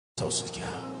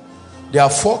There are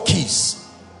 4 keys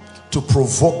to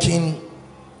provoking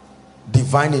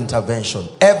divine intervention.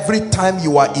 Every time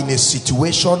you are in a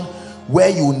situation where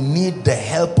you need the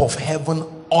help of heaven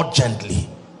urgently,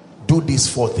 do these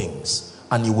 4 things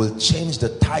and you will change the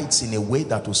tides in a way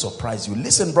that will surprise you.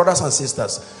 Listen, brothers and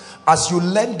sisters, as you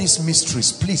learn these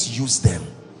mysteries, please use them.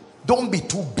 Don't be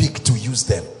too big to use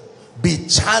them. Be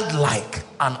childlike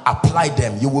and apply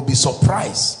them. You will be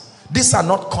surprised. These are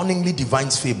not cunningly divine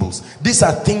fables. These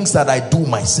are things that I do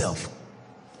myself.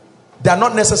 They are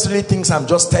not necessarily things I'm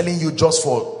just telling you just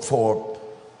for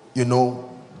you know,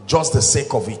 just the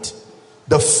sake of it.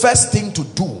 The first thing to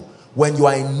do when you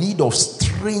are in need of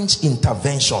strange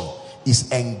intervention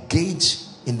is engage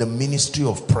in the ministry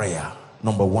of prayer.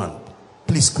 Number 1,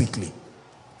 please quickly,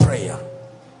 prayer.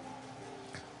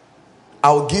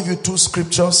 I'll give you 2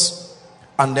 scriptures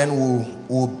and then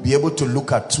we'll be able to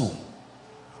look at 2.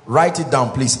 Write it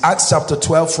down, please. Acts chapter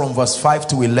 12 from verse 5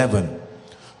 to 11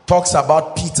 talks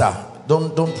about Peter.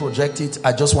 Don't project it.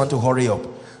 I just want to hurry up.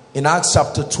 In Acts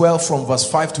chapter 12 from verse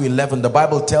 5 to 11, the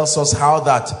Bible tells us how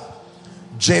that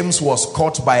James was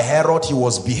caught by Herod. He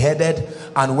was beheaded,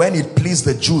 and when it pleased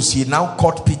the Jews, he now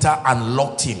caught Peter and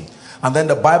locked him. And then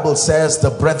the Bible says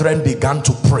the brethren began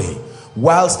to pray.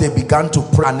 Whilst they began to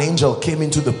pray, an angel came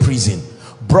into the prison,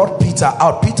 brought Peter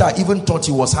out. Peter even thought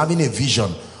he was having a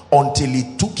vision until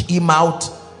he took him out,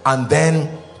 and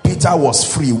then Peter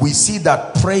was free. We see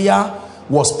that prayer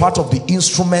was part of the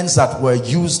instruments that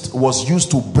was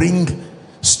used to bring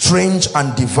strange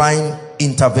and divine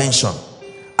intervention.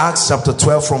 Acts chapter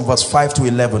 12 from verse 5 to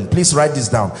 11. Please write this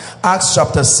down. Acts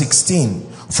chapter 16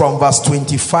 from verse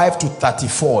 25 to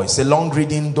 34. It's a long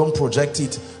reading. Don't project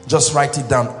it. Just write it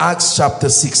down. Acts chapter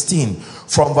 16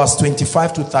 from verse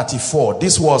 25 to 34.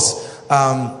 This was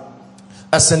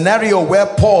a scenario where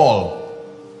Paul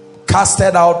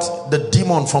casted out the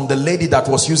demon from the lady that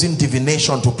was using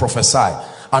divination to prophesy,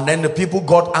 and then the people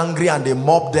got angry and they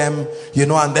mobbed them, you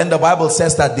know, and then the Bible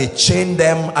says that they chained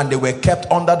them and they were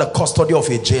kept under the custody of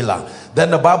a jailer.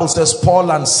 Then the Bible says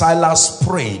Paul and Silas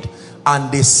prayed and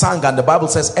they sang, and the Bible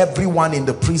says everyone in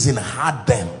the prison heard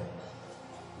them.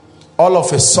 All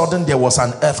of a sudden there was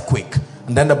an earthquake,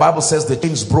 and then the Bible says the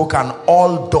chains broke and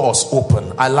all doors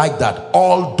open. I like that.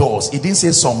 All doors. It didn't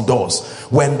say some doors.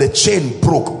 When the chain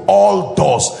broke, all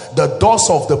doors, the doors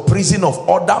of the prison of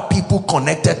other people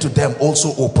connected to them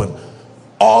also open.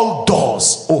 All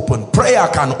doors open. Prayer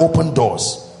can open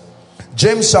doors.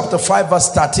 James chapter 5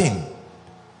 verse 13.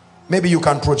 Maybe you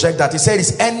can project that. He said,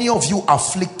 is any of you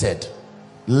afflicted?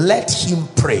 Let him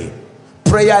pray.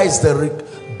 Prayer is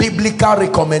the biblical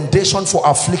recommendation for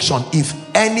affliction. If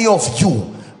any of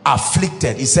you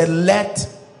afflicted, he said, let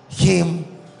him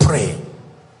pray.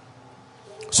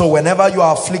 So whenever you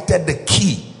are afflicted, the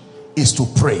key is to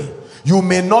pray. You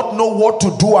may not know what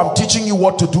to do. I'm teaching you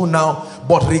what to do now,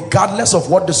 but regardless of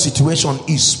what the situation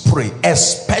is, pray.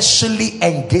 Especially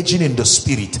engaging in the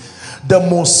spirit. The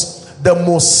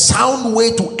most sound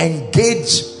way to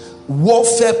engage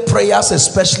warfare prayers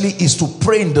especially is to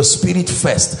pray in the spirit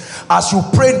first. As you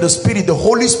pray in the spirit, the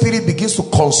Holy Spirit begins to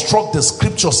construct the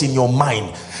scriptures in your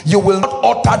mind. You will not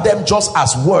utter them just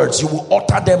as words, you will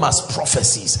utter them as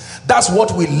prophecies. That's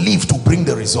what we live to bring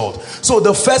the result. So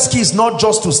the first key is not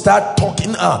just to start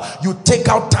talking. You take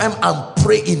out time and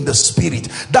pray in the spirit.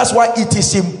 That's why it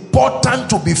is important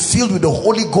to be filled with the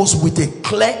Holy Ghost with a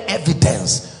clear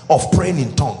evidence of praying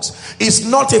in tongues. It's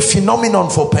not a phenomenon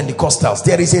for Pentecostals.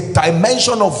 There is a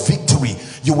dimension of victory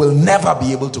you will never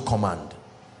be able to command.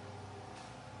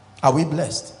 Are we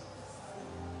blessed?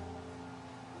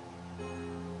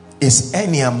 Is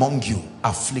any among you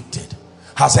afflicted?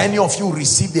 Has any of you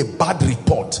received a bad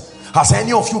report? Has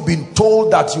any of you been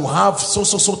told that you have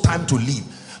so time to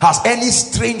live? Has any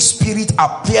strange spirit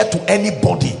appeared to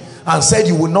anybody and said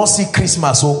you will not see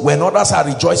Christmas, so when others are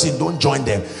rejoicing, don't join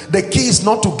them? The key is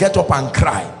not to get up and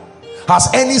cry. Has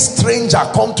any stranger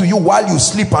come to you while you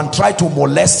sleep and try to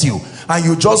molest you, and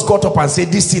you just got up and said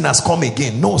this thing has come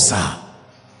again? No, sir.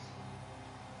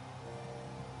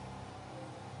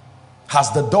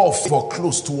 Has the door of favor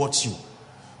closed towards you?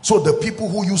 So the people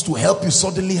who used to help you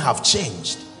suddenly have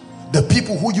changed. The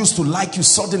people who used to like you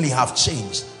suddenly have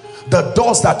changed. The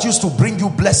doors that used to bring you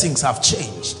blessings have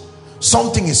changed.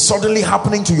 Something is suddenly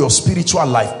happening to your spiritual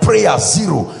life. Prayer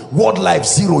zero, word life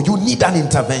zero. You need an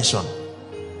intervention.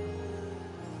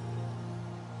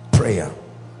 Prayer.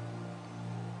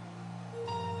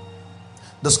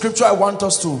 The scripture I want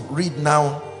us to read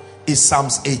now is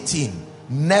Psalms 18.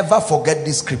 Never forget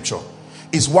this scripture.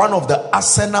 It's one of the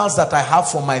arsenals that I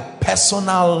have for my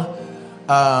personal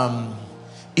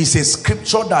it's a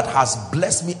scripture that has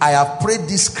blessed me. I have prayed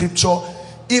this scripture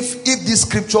If this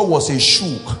scripture was a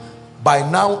shoe, by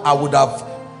now I would have,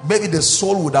 maybe the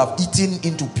soul would have eaten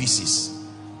into pieces.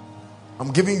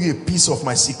 I'm giving you a piece of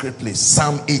my secret place.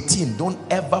 Psalm 18. Don't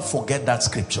ever forget that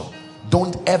scripture.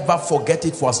 Don't ever forget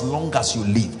it for as long as you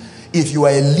live. If you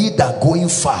are a leader going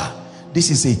far, this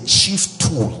is a chief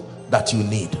tool that you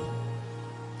need.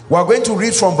 We're going to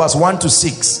read from verse 1 to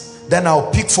 6. Then I'll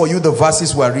pick for you the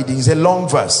verses we're reading. It's a long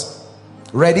verse.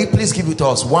 Ready? Please give it to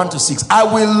us. 1 to 6. I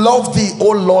will love thee,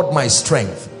 O Lord, my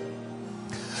strength.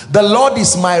 The Lord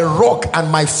is my rock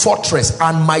and my fortress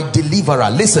and my deliverer.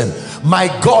 Listen, my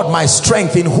God, my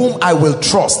strength, in whom I will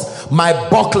trust, my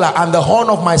buckler and the horn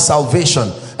of my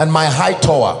salvation and my high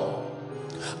tower.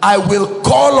 I will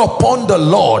call upon the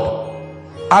Lord.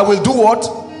 I will do what?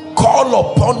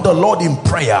 Call upon the Lord in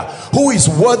prayer, who is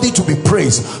worthy to be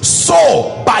praised.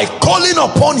 So by calling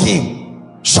upon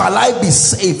him shall I be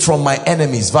saved from my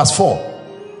enemies. Verse 4.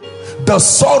 The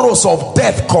sorrows of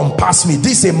death compass me.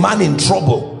 This is a man in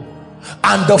trouble.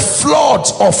 And the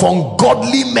floods of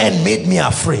ungodly men made me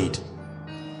afraid.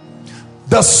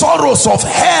 The sorrows of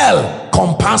hell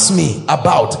compassed me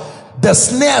about. The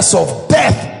snares of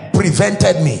death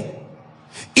prevented me.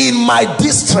 In my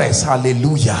distress,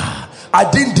 hallelujah, I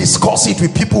didn't discuss it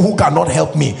with people who cannot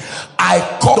help me.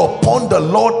 I called upon the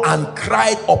Lord and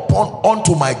cried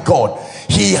unto my God.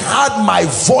 He heard my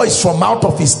voice from out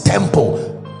of his temple,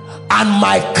 and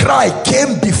my cry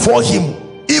came before him,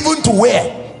 even to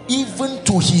where? Even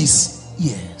to his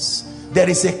ears. There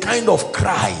is a kind of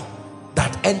cry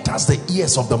that enters the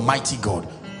ears of the mighty God.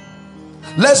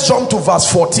 Let's jump to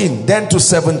verse 14, then to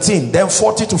 17, then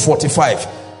 40 to 45.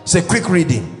 It's a quick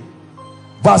reading.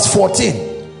 Verse 14.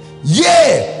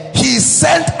 Yea, he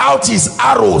sent out his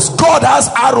arrows. God has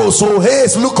arrows. So hey,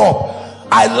 look up.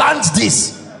 I learned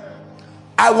this.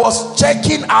 I was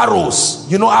checking arrows,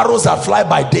 you know, arrows that fly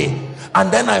by day,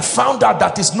 and then I found out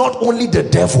that it's not only the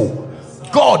devil.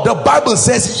 God, the Bible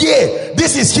says, yeah,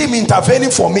 this is him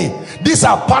intervening for me. These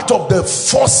are part of the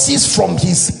forces from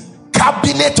his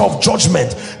cabinet of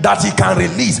judgment that he can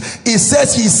release. It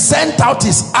says he sent out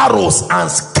his arrows and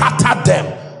scattered them,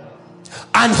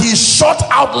 and he shot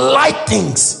out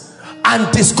lightnings and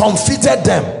discomfited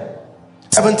them.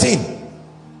 17.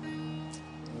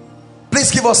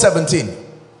 Please give us 17.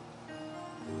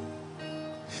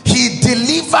 He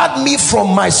delivered me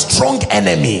from my strong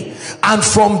enemy and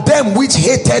from them which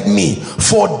hated me,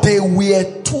 for they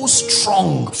were too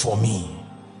strong for me.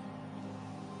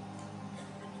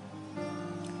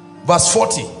 Verse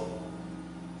 40.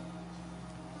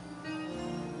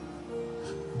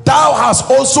 Thou hast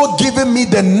also given me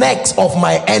the necks of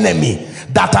my enemy,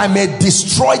 that I may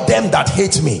destroy them that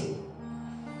hate me.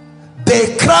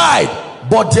 They cried,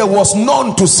 but there was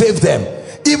none to save them,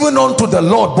 even unto the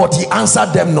Lord, but he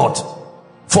answered them not.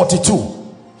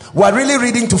 42. We're really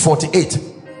reading to 48.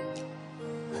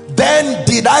 Then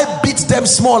did I beat them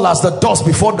small as the dust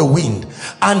before the wind,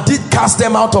 and did cast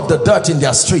them out of the dirt in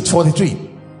their streets. 43.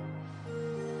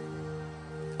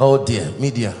 Oh dear,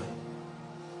 media.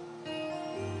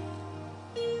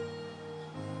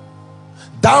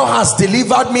 Thou hast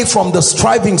delivered me from the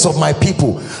strivings of my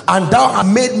people, and thou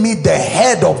hast made me the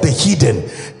head of the hidden.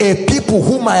 A people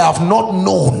whom I have not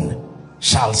known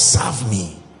shall serve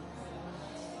me.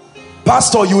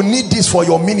 Pastor, you need this for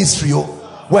your ministry.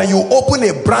 When you open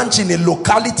a branch in a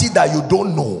locality that you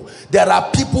don't know, there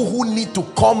are people who need to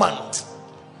come, and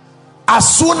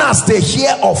as soon as they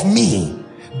hear of me,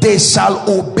 they shall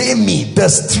obey me. The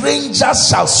strangers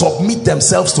shall submit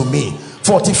themselves to me.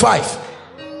 45.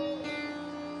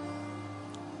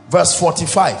 Verse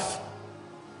 45.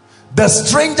 The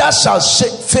strangers shall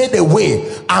fade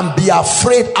away and be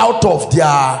afraid out of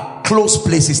their close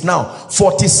places. Now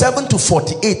 47 to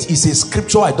 48 is a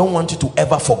scripture I don't want you to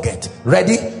ever forget.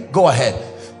 Ready? Go ahead.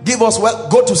 Give us, well,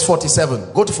 go to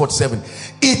 47. Go to 47.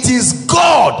 It is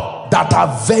God that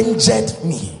avenged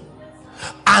me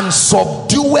and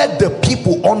subdued the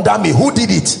people under me. Who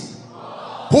did it?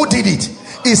 Who did it?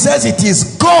 It says it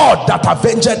is God that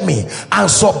avenged me and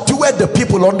subdued the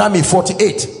people under me.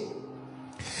 48.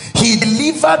 He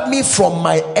delivered me from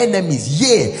my enemies.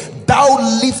 Yea,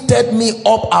 thou lifted me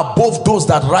up above those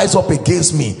that rise up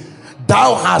against me.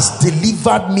 Thou hast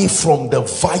delivered me from the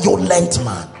violent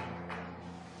man.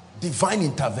 Divine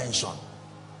intervention.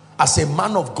 As a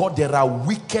man of God, there are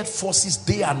wicked forces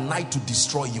day and night to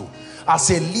destroy you.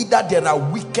 As a leader, there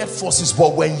are wicked forces,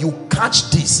 but when you catch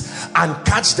this and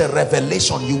catch the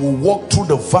revelation, you will walk through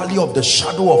the valley of the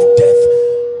shadow of death,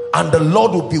 and the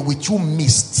Lord will be with you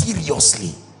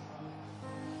mysteriously.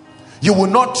 You will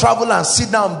not travel and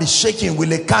sit down and be shaking.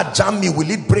 Will a car jam me? Will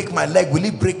it break my leg? Will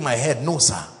it break my head? No,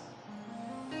 sir.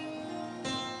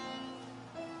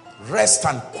 Rest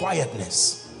and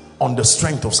quietness on the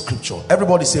strength of scripture.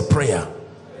 Everybody say prayer.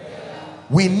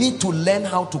 We need to learn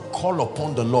how to call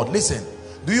upon the Lord. Listen,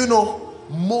 do you know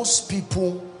most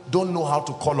people don't know how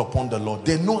to call upon the Lord?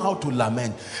 They know how to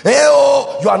lament. Hey,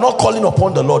 oh, you are not calling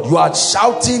upon the Lord. You are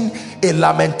shouting a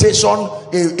lamentation,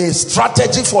 a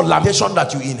strategy for lamentation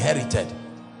that you inherited.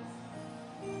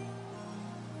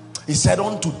 He said,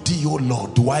 unto thee, O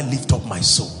Lord, do I lift up my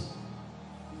soul.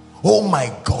 Oh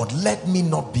my God, let me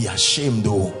not be ashamed,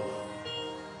 oh.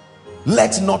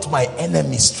 Let not my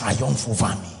enemies triumph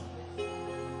over me.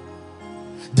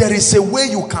 There is a way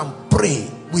you can pray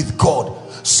with God.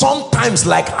 Sometimes,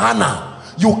 like Hannah,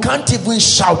 you can't even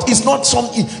shout. It's not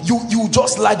something you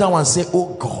just lie down and say,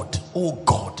 oh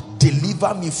God,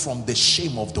 deliver me from the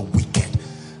shame of the wicked.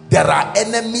 There are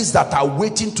enemies that are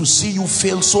waiting to see you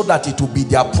fail so that it will be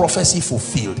their prophecy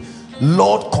fulfilled.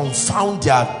 Lord, confound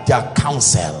their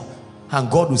counsel. And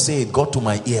God will say, it got to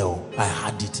my ear, I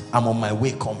had it, I'm on my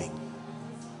way coming.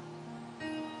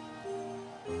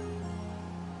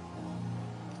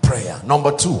 Prayer.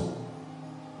 Number 2,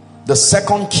 the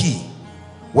second key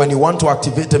when you want to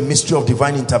activate the mystery of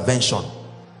divine intervention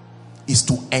is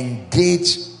to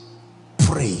engage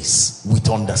praise with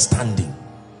understanding.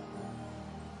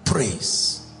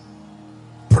 Praise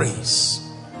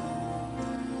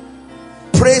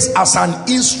as an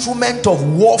instrument of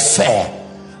warfare,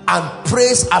 and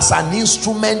praise as an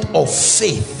instrument of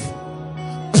faith.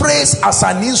 Praise as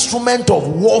an instrument of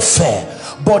warfare,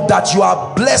 but that you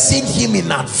are blessing him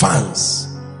in advance.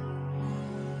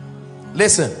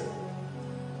 Listen,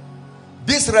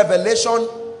 this revelation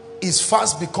is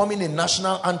fast becoming a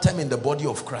national anthem in the body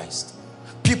of Christ.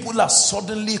 People are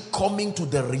suddenly coming to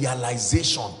the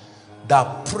realization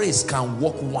that praise can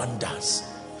work wonders.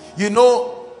 You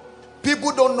know,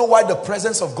 people don't know why the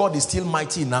presence of God is still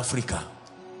mighty in Africa.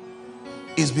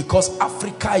 It's because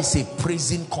Africa is a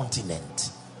praising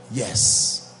continent.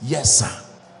 Yes, yes sir,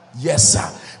 yes sir.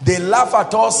 They laugh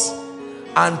at us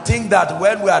and think that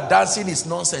when we are dancing is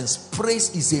nonsense.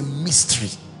 Praise is a mystery.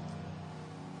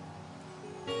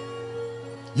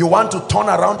 You want to turn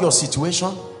around your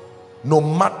situation? No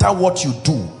matter what you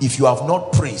do, if you have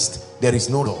not praised, there is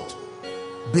no Lord.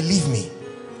 Believe me.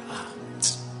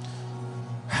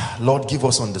 Lord, give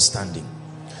us understanding.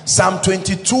 Psalm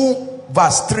 22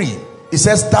 verse 3, it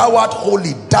says, thou art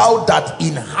holy, thou that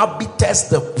inhabitest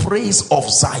the praise of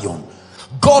Zion.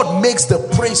 God makes the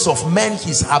praise of men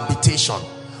his habitation.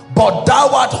 But thou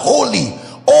art holy,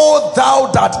 O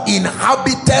thou that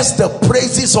inhabitest the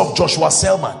praises of Joshua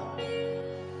Selman.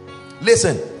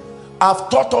 Listen, I've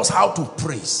taught us how to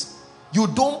praise. You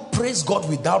don't praise God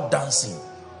without dancing.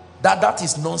 That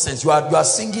is nonsense. You are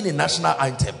singing a national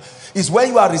anthem. It's when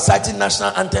you are reciting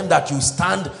national anthem that you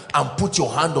stand and put your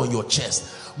hand on your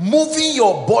chest. Moving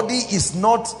your body is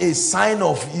not a sign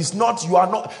of,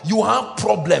 you have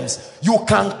problems. You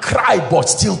can cry but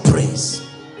still praise.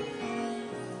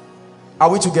 Are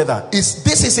we together? This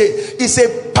is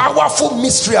a powerful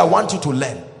mystery I want you to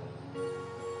learn.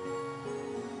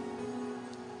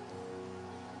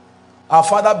 Our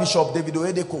father Bishop David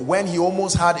Oyedepo, when he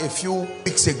almost had a few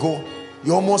weeks ago,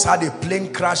 he almost had a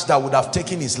plane crash that would have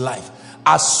taken his life.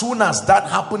 As soon as that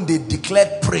happened, they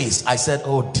declared praise. I said,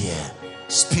 oh dear,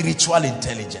 spiritual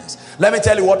intelligence. Let me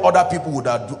tell you what other people would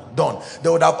have done. They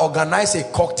would have organized a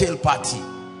cocktail party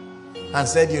and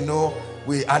said, you know,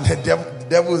 and the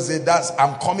devil said,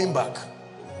 I'm coming back.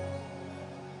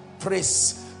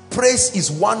 Praise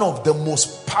is one of the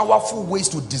most powerful ways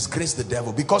to disgrace the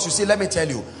devil. Because you see, let me tell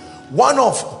you, one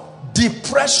of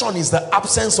depression is the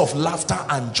absence of laughter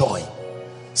and joy.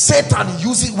 Satan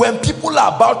uses, when people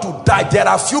are about to die, there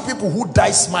are few people who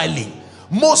die smiling.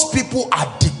 Most people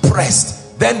are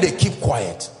depressed, then they keep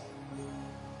quiet.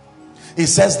 It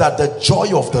says that the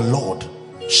joy of the Lord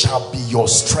shall be your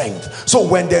strength. So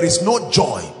when there is no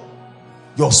joy,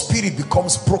 your spirit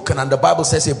becomes broken, and the Bible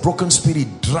says a broken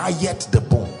spirit drieth the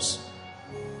bones.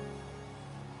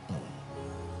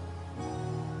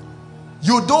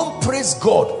 You don't praise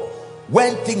God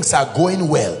when things are going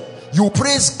well. You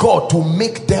praise God to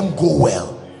make them go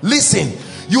well. Listen,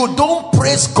 you don't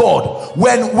praise God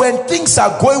when things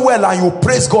are going well and you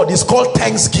praise God. It's called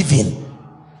thanksgiving.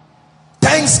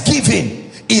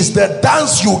 Thanksgiving is the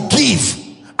dance you give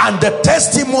and the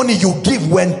testimony you give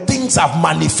when things have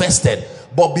manifested.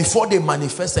 But before they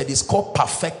manifested, it's called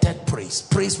perfected praise.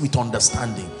 Praise with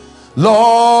understanding.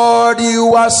 Lord,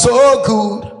 you are so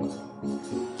good.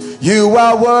 You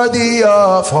are worthy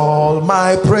of all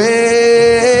my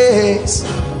praise.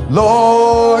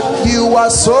 Lord, you are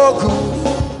so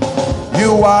good.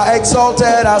 You are exalted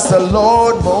as the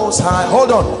Lord Most High.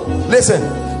 Hold on. Listen.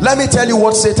 Let me tell you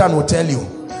what Satan will tell you.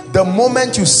 The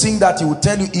moment you sing that, he will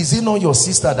tell you, is it not your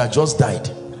sister that just died?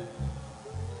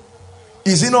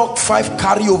 Is it not 5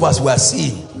 carryovers we are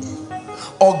seeing?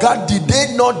 Or God, did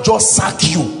they not just sack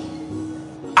you?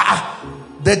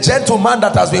 The gentleman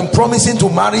that has been promising to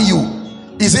marry you,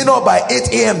 is it not by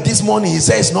 8 a.m. this morning he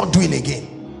says he's not doing again?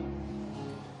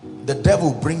 The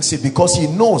devil brings it because he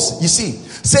knows. You see,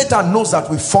 Satan knows that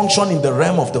we function in the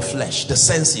realm of the flesh, the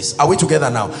senses. Are we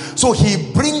together now? So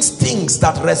he brings things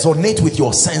that resonate with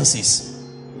your senses.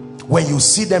 When you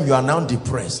see them, you are now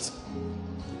depressed.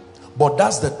 But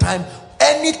that's the time.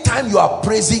 Anytime you are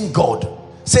praising God,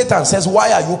 Satan says,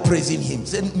 why are you praising him?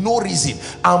 Say, no reason.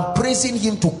 I'm praising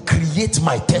him to create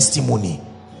my testimony.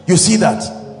 You see that?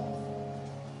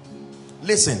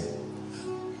 Listen,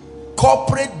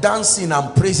 corporate dancing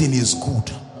and praising is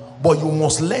good, but you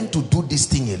must learn to do this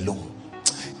thing alone.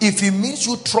 If it means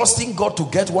you trusting God to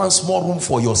get one small room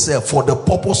for yourself for the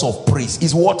purpose of praise,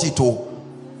 is worth it.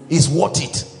 Is worth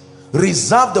it.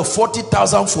 Reserve the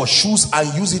 40,000 for shoes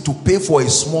and use it to pay for a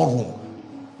small room.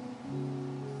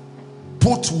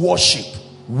 Put worship.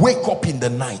 Wake up in the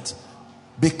night,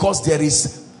 because there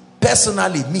is,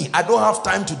 personally me, I don't have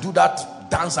time to do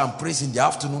that dance and praise in the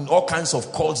afternoon. All kinds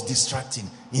of calls distracting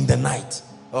in the night.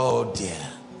 Oh dear.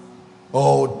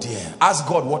 Oh dear. Ask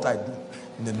God what I do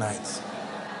in the night.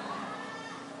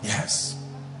 Yes.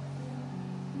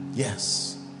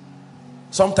 Yes.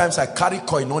 Sometimes I carry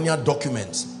koinonia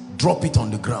documents, drop it on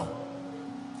the ground,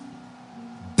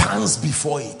 dance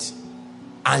before it,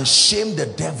 and shame the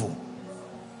devil.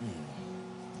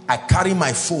 I carry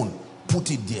my phone,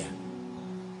 put it there.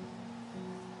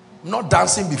 I'm not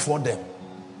dancing before them.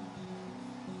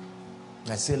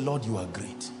 I say, Lord, you are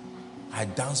great. I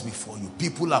dance before you.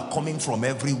 People are coming from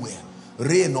everywhere,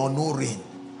 rain or no rain,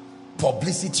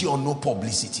 publicity or no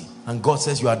publicity, and God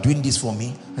says, you are doing this for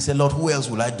me. I say, Lord, who else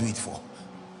will I do it for?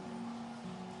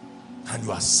 And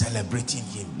you are celebrating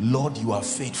him. Lord, you are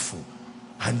faithful.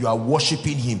 And you are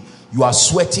worshiping him. You are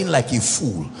sweating like a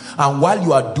fool. And while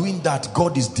you are doing that,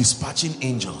 God is dispatching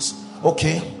angels.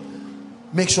 Okay,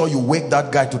 make sure you wake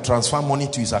that guy to transfer money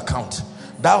to his account.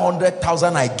 That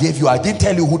 100,000 I gave you, I didn't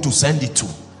tell you who to send it to.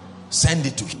 Send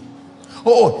it to him.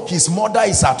 Oh, his mother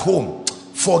is at home.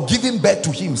 For giving birth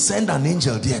to him, send an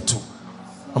angel there too.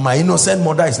 And my innocent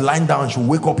mother is lying down. She'll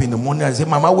wake up in the morning and say,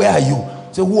 Mama, where are you?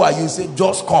 Say, who are you? Say,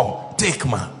 just come. Take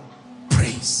ma.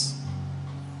 Praise.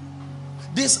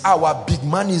 This our big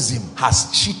manism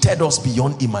has cheated us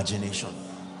beyond imagination.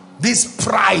 This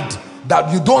pride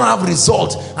that you don't have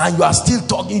result and you are still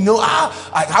talking, you know,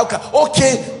 how can,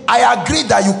 okay, I agree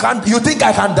that you can't. You think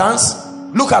I can dance?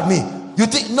 Look at me. You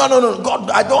think, no, God,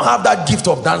 I don't have that gift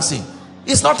of dancing.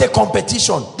 It's not a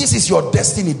competition. This is your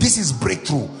destiny. This is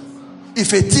breakthrough.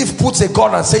 If a thief puts a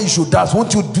gun and says you should dance,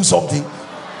 won't you do something?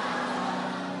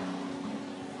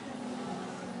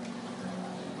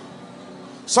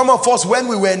 Some of us, when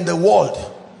we were in the world,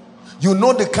 you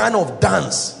know the kind of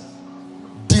dance,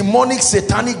 demonic,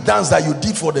 satanic dance that you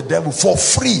did for the devil for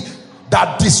free,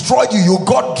 that destroyed you. You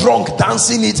got drunk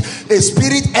dancing it. A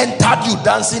spirit entered you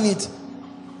dancing it.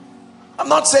 I'm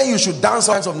not saying you should dance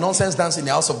all kinds of nonsense dance in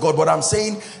the house of God, but I'm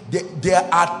saying there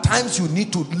are times you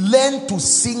need to learn to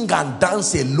sing and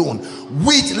dance alone.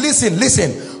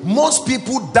 Listen, most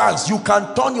people dance. You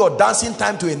can turn your dancing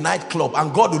time to a nightclub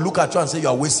and God will look at you and say you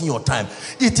are wasting your time.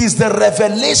 It is the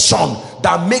revelation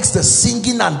that makes the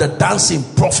singing and the dancing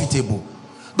profitable.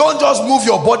 Don't just move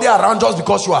your body around just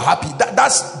because you are happy.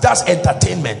 That's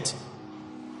entertainment.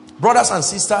 Brothers and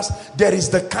sisters, there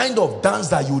is the kind of dance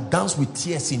that you dance with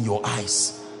tears in your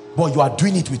eyes, but you are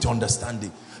doing it with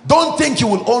understanding. Don't think you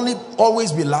will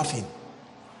always be laughing.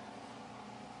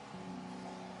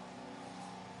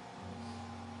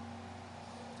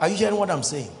 Are you hearing what I'm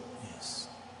saying? Yes.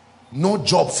 No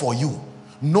job for you.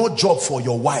 No job for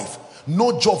your wife.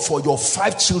 No job for your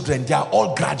 5 children. They are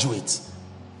all graduates.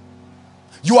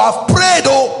 You have prayed,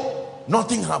 oh,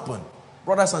 nothing happened.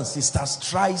 Brothers and sisters,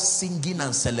 try singing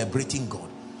and celebrating God.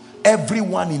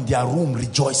 Everyone in their room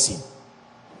rejoicing.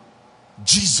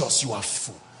 Jesus, you are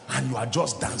full. And you are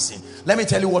just dancing. Let me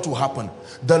tell you what will happen.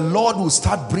 The Lord will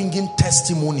start bringing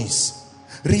testimonies.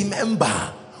 Remember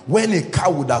when a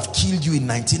car would have killed you in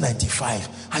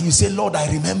 1995 and you say, Lord,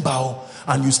 I remember,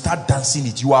 and you start dancing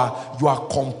it. You are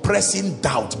compressing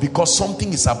doubt because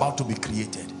something is about to be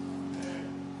created.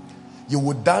 You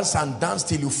would dance and dance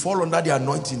till you fall under the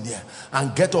anointing there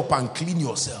and get up and clean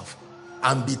yourself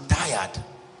and be tired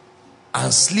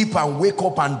and sleep and wake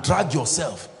up and drag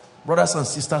yourself. Brothers and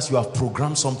sisters, you have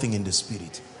programmed something in the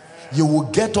spirit. You will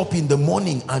get up in the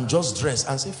morning and just dress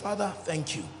and say, Father,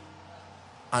 thank you.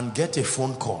 And get a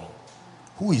phone call.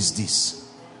 Who is this?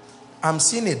 I'm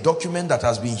seeing a document that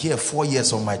has been here 4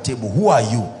 years on my table. Who are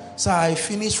you? So I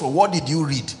finished. For what did you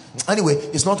read? Anyway,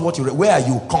 it's not what you read. Where are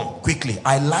you? Come quickly.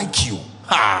 I like you.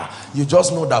 Ha! You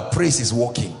just know that praise is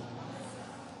working.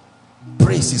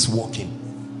 Praise is working.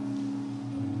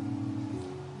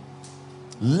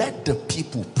 Let the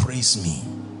people praise me.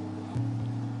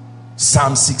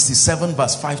 Psalm 67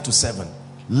 verse 5 to 7.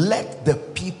 Let the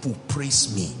people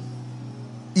praise me.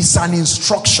 It's an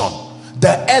instruction.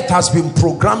 The earth has been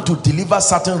programmed to deliver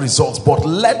certain results, but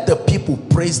let the people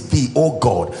praise thee, O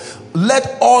God.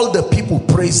 Let all the people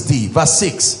praise thee. Verse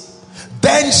 6.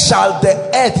 Then shall the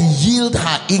earth yield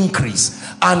her increase,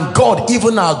 and God,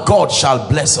 even our God, shall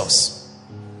bless us.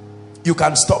 You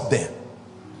can stop there.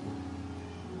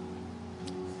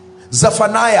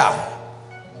 Zephaniah.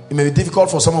 It may be difficult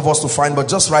for some of us to find, but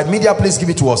just write. Media, please give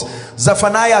it to us.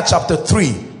 Zephaniah chapter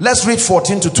 3. Let's read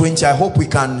 14 to 20. I hope we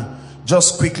can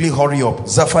just quickly hurry up.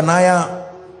 Zephaniah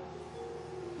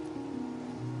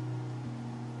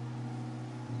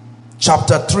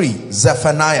chapter 3.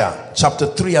 Zephaniah chapter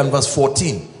 3 and verse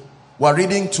 14. We're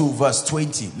reading to verse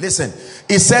 20. Listen.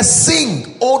 It says,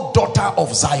 sing, O daughter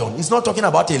of Zion. It's not talking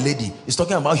about a lady. It's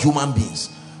talking about human beings.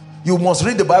 You must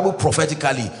read the Bible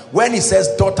prophetically. When he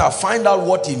says daughter, find out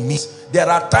what it means. There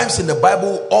are times in the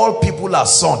Bible all people are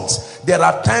sons. There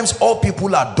are times all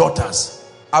people are daughters.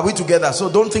 Are we together? So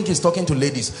don't think he's talking to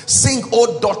ladies. Sing,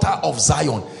 O daughter of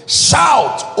Zion.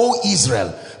 Shout, O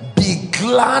Israel. Be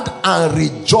glad and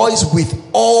rejoice with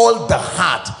all the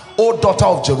heart, O daughter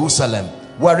of Jerusalem.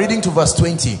 We're reading to verse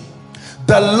 20.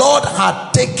 The Lord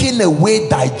had taken away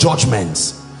thy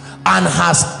judgments, and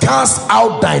has cast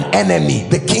out thine enemy,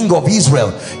 the King of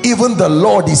Israel. Even the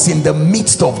Lord is in the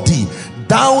midst of thee.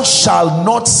 Thou shalt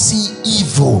not see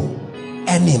evil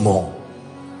anymore.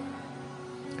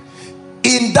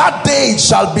 In that day it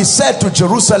shall be said to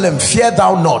Jerusalem, fear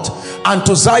thou not, and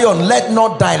to Zion, let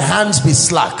not thine hands be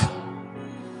slack.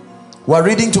 We're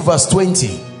reading to verse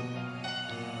 20.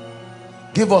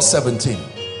 Give us 17.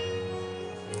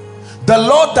 The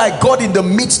Lord thy God in the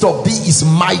midst of thee is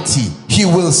mighty. He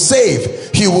will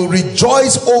save. He will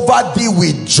rejoice over thee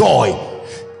with joy.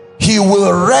 He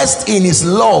will rest in his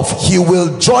love. He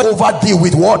will joy over thee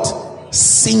with what?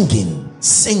 Singing.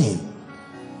 Singing.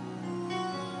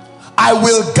 I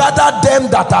will gather them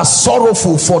that are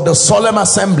sorrowful for the solemn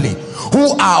assembly,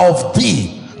 who are of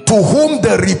thee, to whom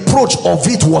the reproach of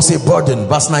it was a burden.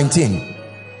 Verse 19.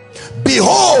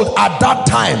 Behold, at that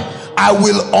time I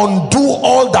will undo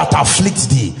all that afflict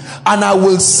thee, and I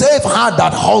will save her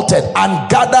that halted, and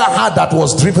gather her that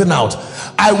was driven out.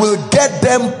 I will get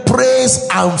them praise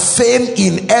and fame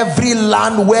in every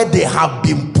land where they have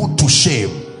been put to shame.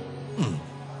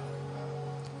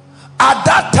 At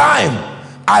that time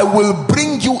I will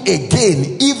bring you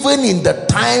again, even in the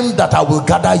time that I will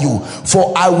gather you,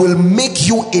 for I will make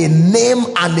you a name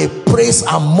and a praise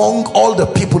among all the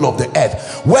people of the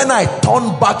earth. When I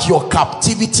turn back your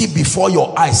captivity before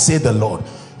your eyes, say the Lord.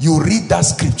 You read that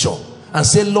scripture and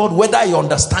say, Lord, whether I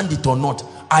understand it or not,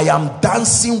 I am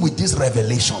dancing with this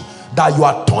revelation that you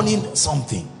are turning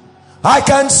something. I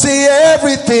can see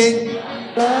everything.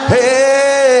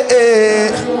 Hey, hey.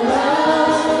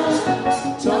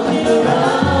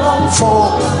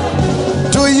 For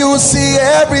do you see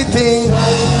everything?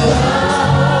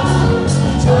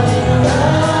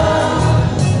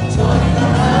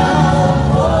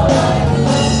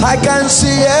 I can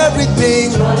see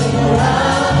everything.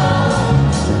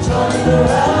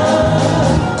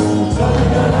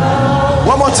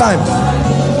 One more time.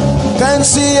 Can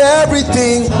see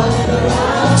everything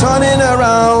turning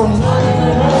around.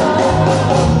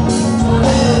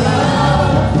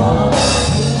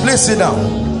 Listen now.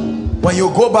 When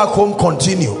you go back home,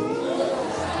 continue.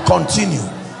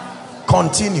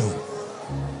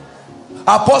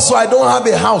 Apostle, I don't have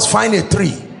a house. Find a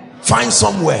tree. Find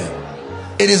somewhere.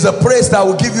 It is the praise that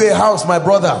will give you a house, my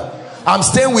brother. I'm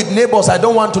staying with neighbors. I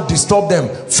don't want to disturb them.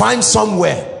 Find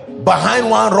somewhere behind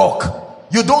one rock.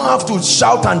 You don't have to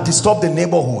shout and disturb the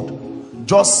neighborhood.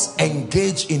 Just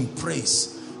engage in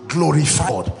praise. Glorify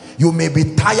God. You may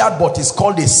be tired, but it's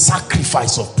called a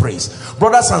sacrifice of praise.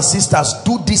 Brothers and sisters,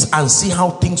 do this and see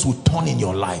how things will turn in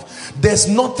your life. There's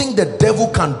nothing the devil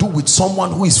can do with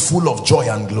someone who is full of joy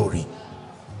and glory.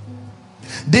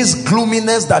 This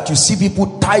gloominess that you see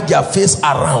people tie their face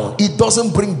around, it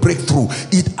doesn't bring breakthrough.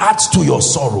 It adds to your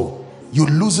sorrow. You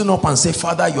loosen up and say,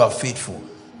 Father, you are faithful.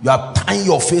 You are tying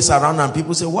your face around and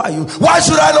people say, why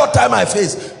should I not tie my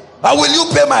face? Will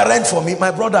you pay my rent for me?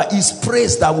 My brother, it's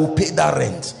praise that will pay that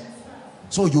rent.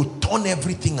 So you turn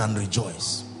everything and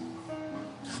rejoice.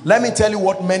 Let me tell you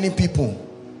what many people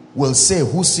will say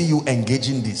who see you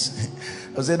engaging this.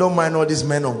 I say, don't mind all these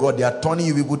men of God. They are turning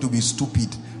you people to be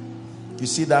stupid. You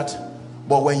see that?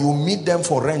 But when you meet them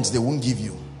for rent, they won't give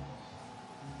you.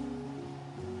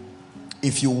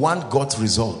 If you want God's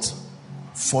result,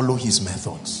 follow his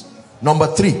methods. Number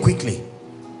 3, quickly.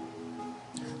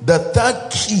 The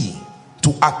third key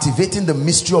to activating the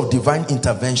mystery of divine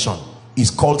intervention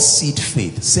is called seed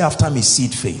faith. Say after me,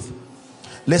 seed faith.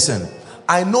 Listen,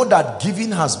 I know that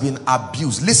giving has been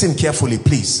abused. Listen carefully,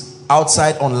 please.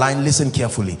 Outside, online, listen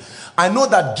carefully. I know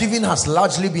that giving has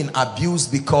largely been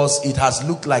abused because it has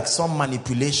looked like some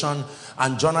manipulation,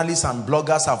 and journalists and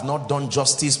bloggers have not done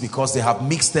justice because they have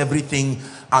mixed everything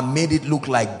and made it look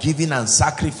like giving and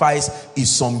sacrifice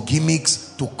is some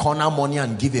gimmicks to corner money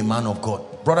and give a man of God.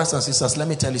 Brothers and sisters, let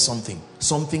me tell you something.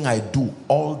 Something I do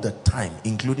all the time,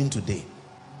 including today.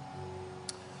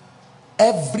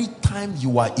 Every time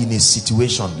you are in a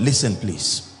situation, listen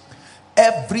please.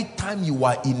 Every time you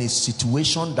are in a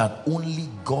situation that only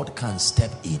God can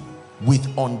step in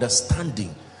with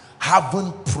understanding,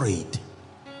 haven't prayed,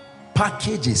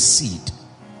 package a seed,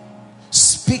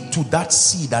 speak to that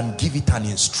seed and give it an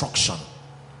instruction,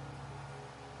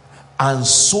 and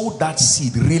sow that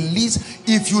seed. Release.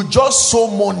 If you just sow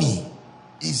money,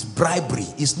 it's bribery.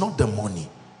 It's not the money.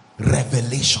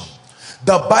 Revelation.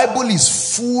 The Bible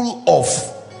is full of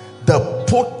the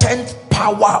potent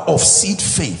power of seed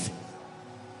faith.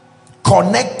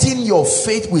 Connecting your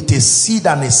faith with a seed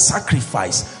and a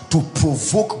sacrifice to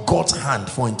provoke God's hand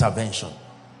for intervention.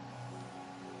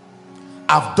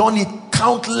 I've done it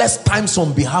countless times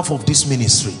on behalf of this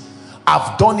ministry.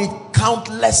 I've done it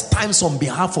countless times on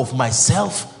behalf of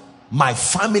myself, my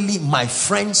family, my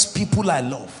friends, people I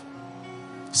love.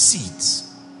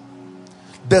 Seeds.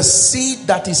 The seed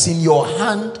that is in your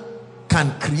hand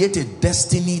can create a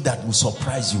destiny that will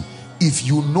surprise you if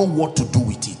you know what to do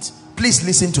with it. Please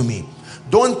listen to me.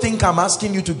 Don't think I'm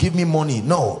asking you to give me money.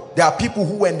 No. There are people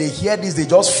who, when they hear this, they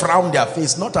just frown their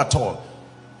face. Not at all.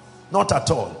 Not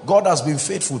at all. God has been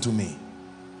faithful to me.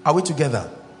 Are we together?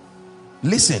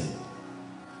 Listen.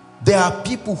 There are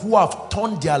people who have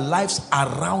turned their lives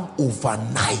around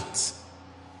overnight.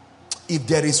 If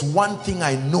there is one thing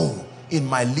I know in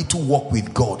my little walk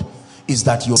with God, is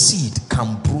that your seed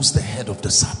can bruise the head of the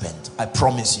serpent. I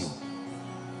promise you.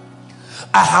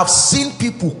 I have seen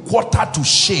people quartered to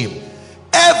shame.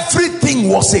 Everything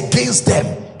was against them.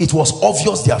 It was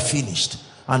obvious they are finished.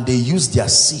 And they used their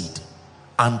seed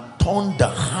and turned the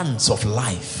hands of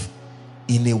life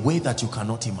in a way that you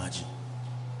cannot imagine.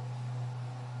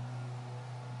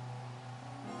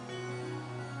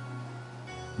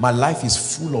 My life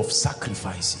is full of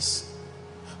sacrifices.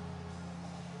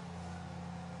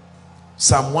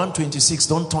 Psalm 126,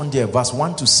 don't turn there, verse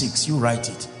 1 to 6, you write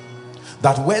it.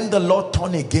 That when the Lord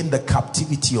turned again the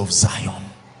captivity of Zion,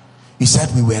 he said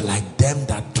we were like them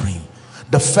that dream.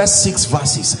 The first 6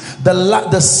 verses.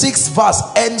 The sixth verse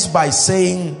ends by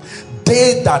saying,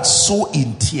 they that sow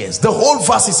in tears. The whole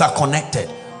verses are connected.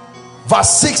 Verse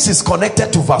 6 is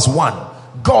connected to verse 1.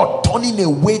 God turning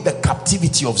away the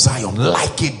captivity of Zion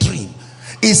like a dream.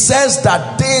 It says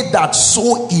that they that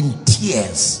sow in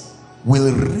tears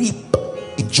will reap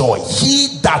in joy.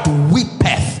 He that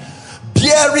weepeth,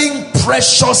 bearing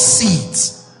precious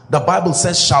seeds, the Bible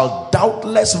says, shall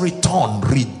doubtless return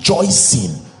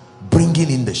rejoicing, bringing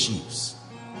in the sheaves.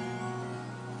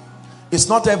 It's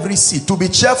not every seed. To be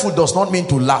cheerful does not mean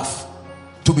to laugh.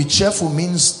 To be cheerful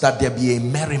means that there be a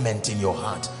merriment in your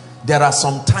heart. There are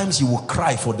some times you will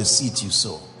cry for the seeds you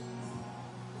sow.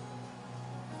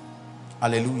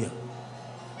 Hallelujah.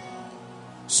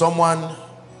 Someone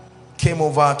came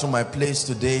over to my place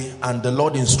today and the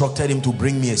Lord instructed him to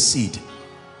bring me a seed.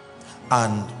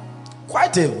 And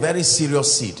quite a very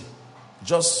serious seed.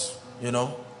 Just, you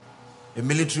know, a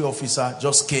military officer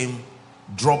just came,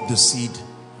 dropped the seed.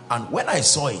 And when I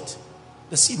saw it,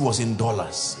 the seed was in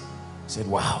dollars. I said,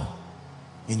 wow,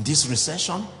 in this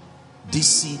recession, this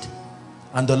seed.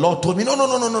 And the Lord told me,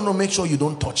 no, make sure you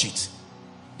don't touch it.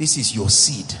 This is your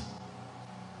seed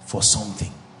for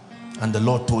something. And the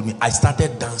Lord told me, I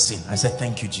started dancing. I said,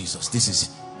 thank you, Jesus. This is it.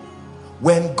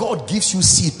 When God gives you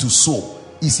seed to sow,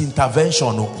 it's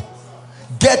intervention.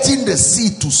 Getting the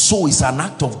seed to sow is an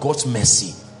act of God's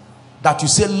mercy. That you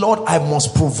say, Lord, I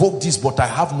must provoke this, but I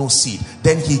have no seed.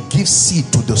 Then he gives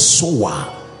seed to the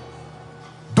sower.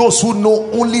 Those who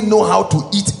only know how to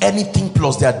eat anything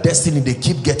plus their destiny, they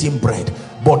keep getting bread.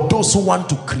 But those who want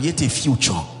to create a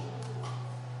future.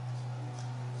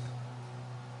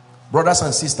 Brothers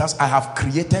and sisters, I have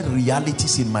created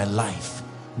realities in my life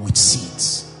with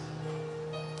seeds.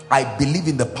 I believe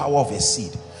in the power of a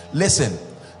seed. Listen,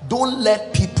 don't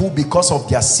let people, because of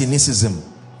their cynicism,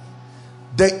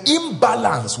 The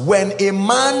imbalance, when a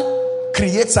man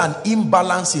creates an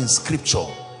imbalance in scripture,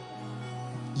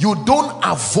 you don't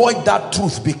avoid that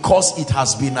truth because it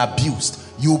has been abused.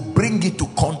 You bring it to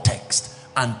context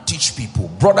and teach people.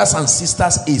 Brothers and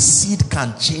sisters, a seed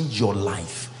can change your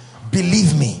life.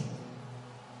 Believe me.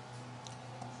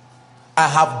 I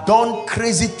have done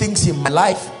crazy things in my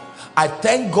life. I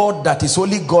thank God that it's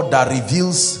only God that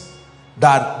reveals,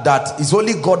 that is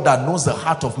only God that knows the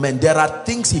heart of men. There are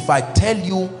things, if I tell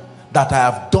you, that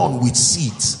I have done with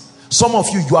seeds. Some of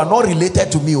you are not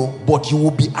related to me, but you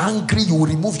will be angry. You will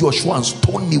remove your shoe and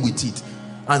stone me with it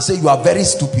and say you are very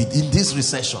stupid in this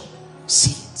recession.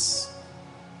 Seeds.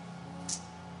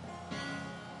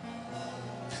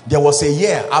 There was a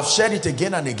year, I've shared it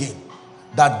again and again,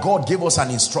 that God gave us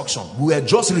an instruction. We were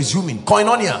just resuming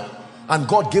koinonia, and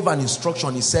God gave an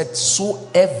instruction. He said, sow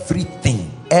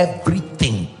everything,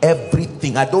 everything,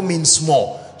 everything. I don't mean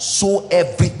small. Sow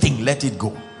everything, let it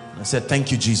go. I said,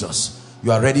 thank you, Jesus.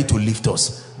 You are ready to lift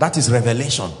us. That is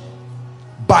revelation.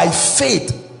 By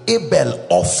faith, Abel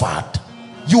offered.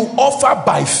 You offer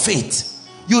by faith.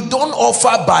 You don't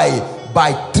offer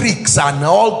by tricks and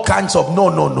all kinds of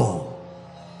no.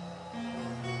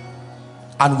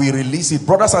 And we release it.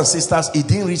 Brothers and sisters, it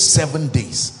didn't reach 7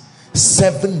 days.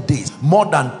 7 days. More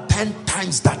than 10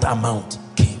 times that amount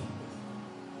came.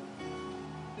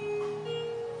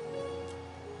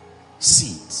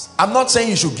 Seeds. I'm not saying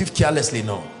you should give carelessly,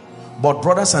 no. But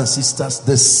brothers and sisters,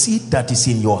 the seed that is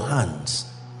in your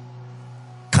hands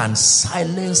can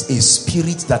silence a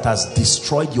spirit that has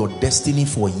destroyed your destiny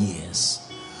for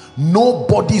years.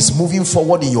 Nobody is moving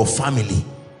forward in your family.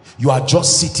 You are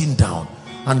just sitting down.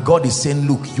 And God is saying,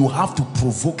 look, you have to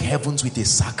provoke heavens with a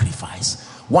sacrifice.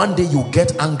 One day you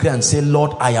get angry and say,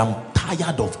 Lord, I am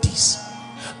tired of this.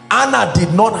 Anna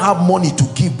did not have money to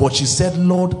give, but she said,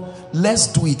 Lord, let's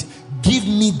do it. Give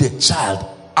me the child.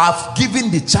 I've given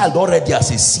the child already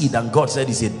as a seed. And God said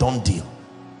it's a done deal.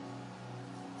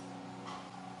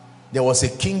 There was a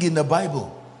king in the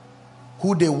Bible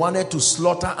who they wanted to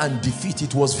slaughter and defeat.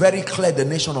 It was very clear the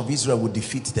nation of Israel would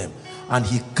defeat them. And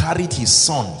he carried his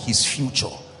son, his future,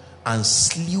 and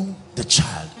slew the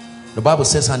child. The Bible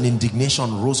says an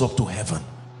indignation rose up to heaven.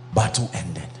 Battle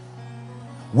ended.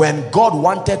 When God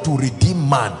wanted to redeem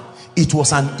man, it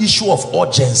was an issue of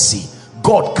urgency.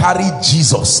 God carried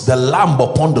Jesus, the lamb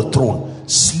upon the throne,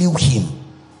 slew him.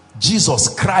 Jesus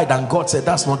cried and God said,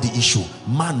 that's not the issue.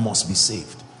 Man must be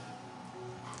saved.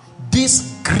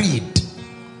 This greed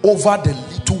over the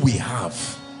little we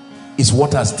have is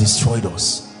what has destroyed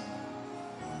us.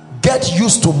 Get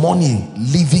used to money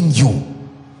leaving you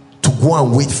to go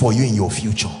and wait for you in your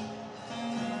future.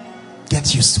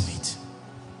 Get used to it.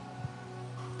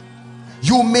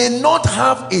 You may not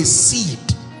have a seed,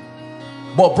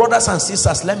 but brothers and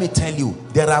sisters, let me tell you,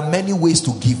 there are many ways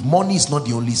to give. Money is not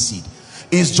the only seed.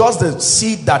 It's just the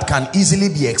seed that can easily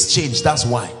be exchanged. That's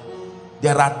why.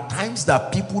 There are times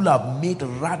that people have made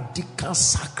radical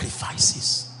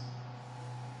sacrifices.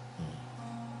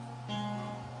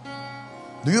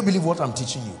 Do you believe what I'm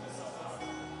teaching you?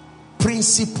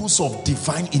 Principles of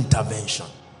divine intervention.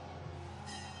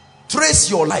 Trace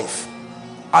your life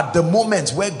at the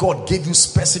moment where God gave you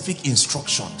specific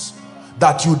instructions,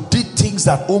 that you did things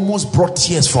that almost brought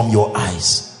tears from your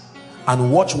eyes,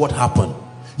 and watch what happened.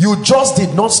 You just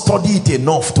did not study it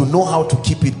enough to know how to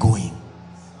keep it going.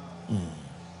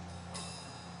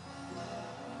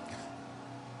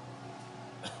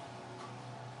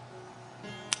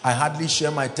 I hardly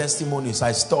share my testimonies.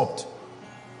 I stopped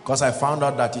because I found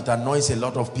out that it annoys a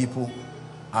lot of people,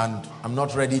 and I'm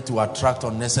not ready to attract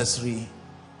unnecessary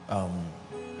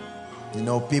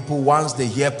people. Once they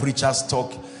hear preachers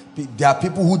talk, there are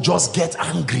people who just get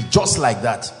angry just like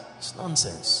that. It's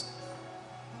nonsense.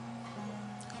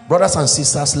 Brothers and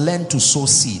sisters, learn to sow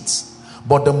seeds.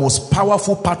 But the most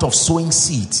powerful part of sowing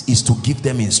seeds is to give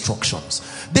them instructions.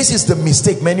 This is the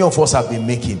mistake many of us have been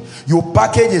making. You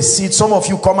package a seed. Some of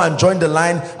you come and join the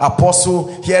line.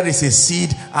 Apostle, here is a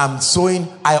seed I'm sowing.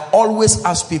 I always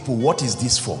ask people, what is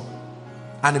this for?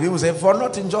 And the people say, for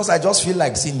nothing, I just feel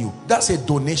like seeing you. That's a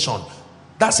donation.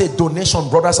 That's a donation,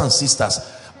 brothers and sisters.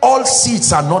 All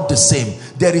seeds are not the same.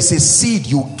 There is a seed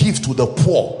you give to the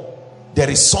poor. There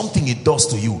is something it does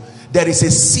to you. There is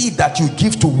a seed that you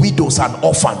give to widows and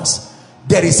orphans.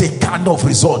 There is a kind of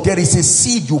result. There is a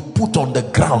seed you put on the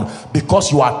ground because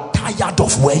you are tired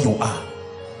of where you are.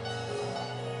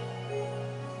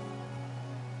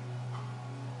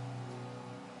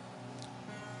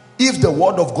 If the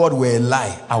word of God were a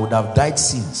lie, I would have died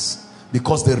since,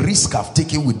 because the risk I've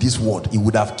taken with this word, it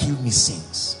would have killed me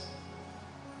since.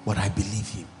 But I believe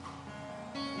him.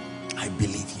 I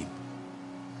believe him.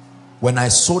 When I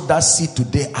sowed that seed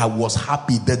today, I was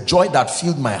happy. The joy that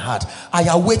filled my heart. I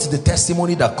await the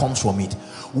testimony that comes from it.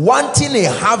 Wanting a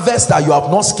harvest that you have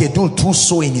not scheduled through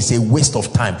sowing is a waste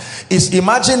of time.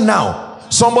 Imagine now,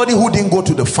 somebody who didn't go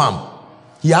to the farm.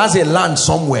 He has a land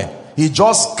somewhere. He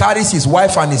just carries his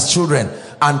wife and his children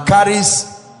and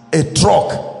carries a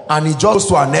truck and he just goes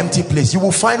to an empty place. You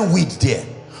will find weed there.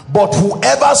 But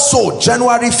whoever sowed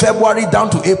January, February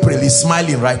down to April is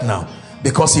smiling right now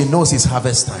because he knows it's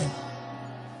harvest time.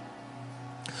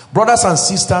 Brothers and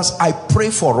sisters, I pray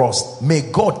for us. May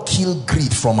God kill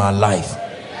greed from our life.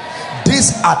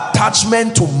 This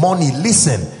attachment to money,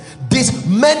 listen,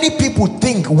 many people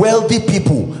think wealthy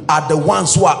people are the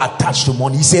ones who are attached to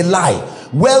money. It's a lie.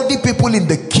 Wealthy people in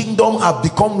the kingdom have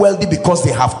become wealthy because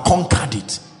they have conquered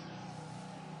it.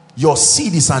 Your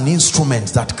seed is an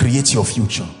instrument that creates your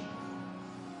future.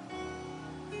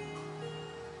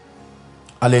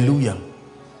 Hallelujah.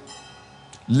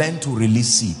 Learn to release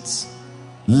seeds.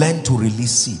 Learn to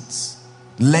release seeds.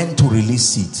 Learn to release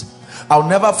seeds. I'll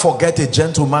never forget a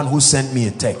gentleman who sent me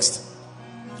a text.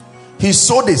 He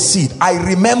sowed a seed. I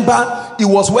remember it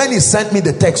was when he sent me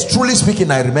the text. Truly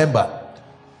speaking, I remember.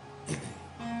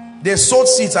 They sowed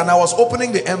seeds and I was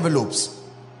opening the envelopes.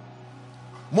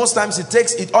 Most times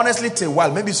it honestly takes a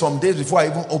while, maybe some days before I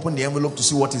even open the envelope to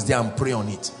see what is there and pray on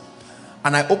it.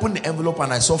 And I opened the envelope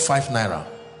and I saw 5 naira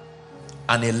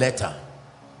and a letter.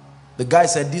 The guy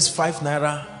said this 5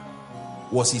 naira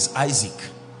was his Isaac.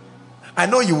 I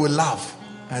know you will laugh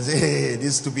and say, hey,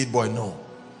 this stupid boy. No.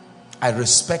 I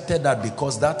respected that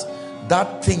because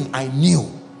that thing I knew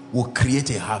would create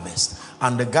a harvest.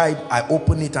 And the guy, I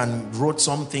opened it and wrote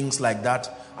some things like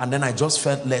that. And then I just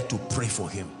felt led to pray for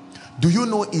him. Do you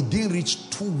know it didn't reach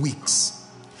 2 weeks?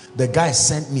 The guy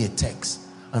sent me a text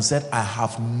and said, I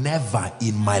have never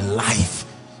in my life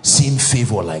seen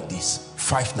favor like this.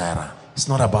 5 naira. It's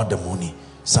not about the money.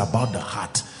 It's about the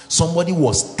heart. Somebody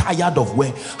was tired of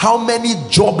how many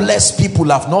jobless people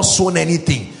have not sown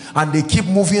anything and they keep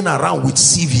moving around with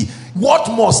CV. What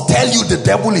must tell you the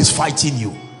devil is fighting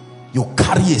you? You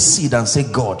carry a seed and say,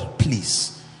 God,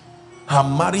 please,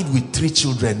 I'm married with 3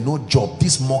 children, no job.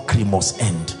 This mockery must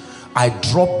end. I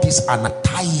drop this and I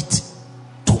tie it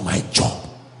to my job.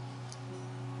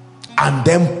 And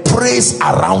then praise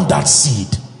around that seed.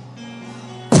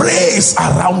 Praise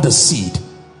around the seed.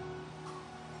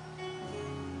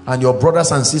 And your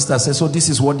brothers and sisters say, so this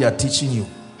is what they are teaching you.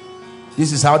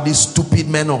 This is how these stupid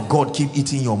men of God keep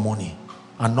eating your money.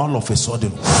 And all of a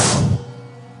sudden,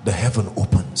 the heaven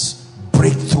opens.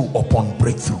 Breakthrough upon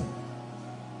breakthrough.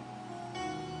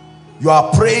 You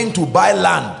are praying to buy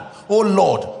land. Oh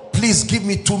Lord, please give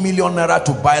me 2 million naira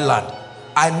to buy land.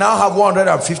 I now have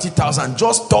 150,000.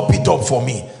 Just top it up for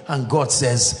me. And God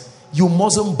says, you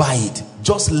mustn't buy it.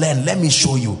 Just learn. Let me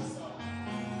show you.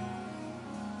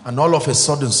 And all of a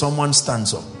sudden, someone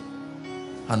stands up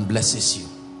and blesses you.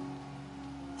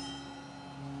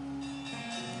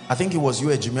 I think it was you,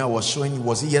 Ejimi, I was showing,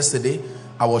 was it yesterday?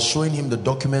 I was showing him the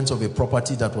documents of a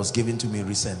property that was given to me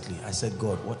recently. I said,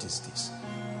 God, what is this?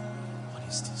 What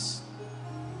is this?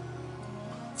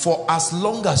 For as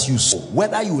long as you sow,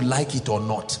 whether you like it or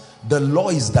not, the law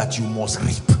is that you must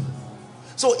reap.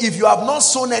 So if you have not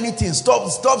sown anything, stop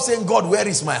saying, God, where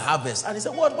is my harvest? And he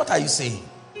said, what are you saying?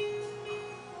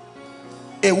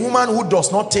 A woman who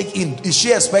does not take in, is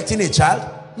she expecting a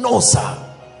child? No,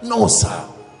 sir. No, sir.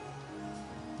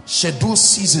 Schedule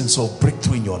seasons of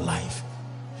breakthrough in your life.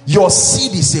 Your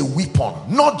seed is a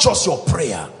weapon, not just your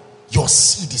prayer. Your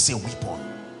seed is a weapon.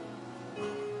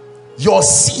 Your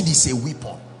seed is a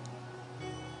weapon.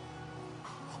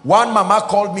 One mama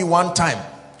called me one time.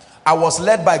 I was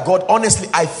led by God. Honestly,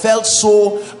 I felt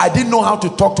so, I didn't know how to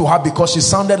talk to her because she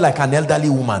sounded like an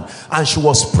elderly woman and she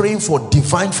was praying for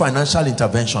divine financial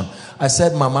intervention. I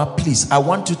said, Mama, please, I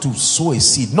want you to sow a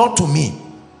seed. Not to me.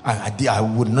 I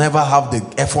would never have the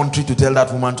effrontery to tell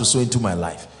that woman to sow into my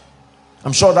life.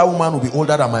 I'm sure that woman will be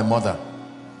older than my mother.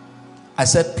 I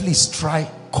said, please try,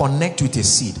 connect with a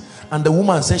seed. And the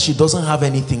woman said she doesn't have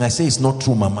anything. I say, it's not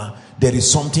true, Mama. There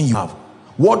is something you have.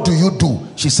 What do you do?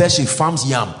 She says she farms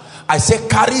yam. I say,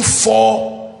 carry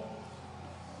 4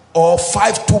 or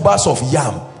 5 tubers of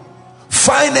yam.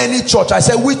 Find any church. I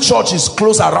said, which church is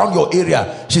close around your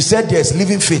area? She said, there's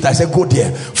Living Faith. I said, go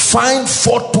there. Find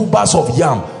 4 tubers of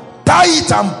yam. Tie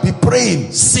it and be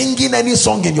praying, singing any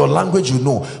song in your language you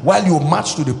know, while you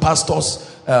march to the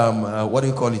pastor's, what do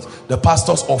you call it? The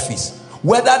pastor's office.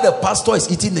 Whether the pastor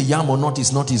is eating the yam or not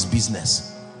is not his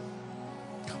business.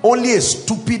 Only a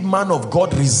stupid man of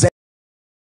God resents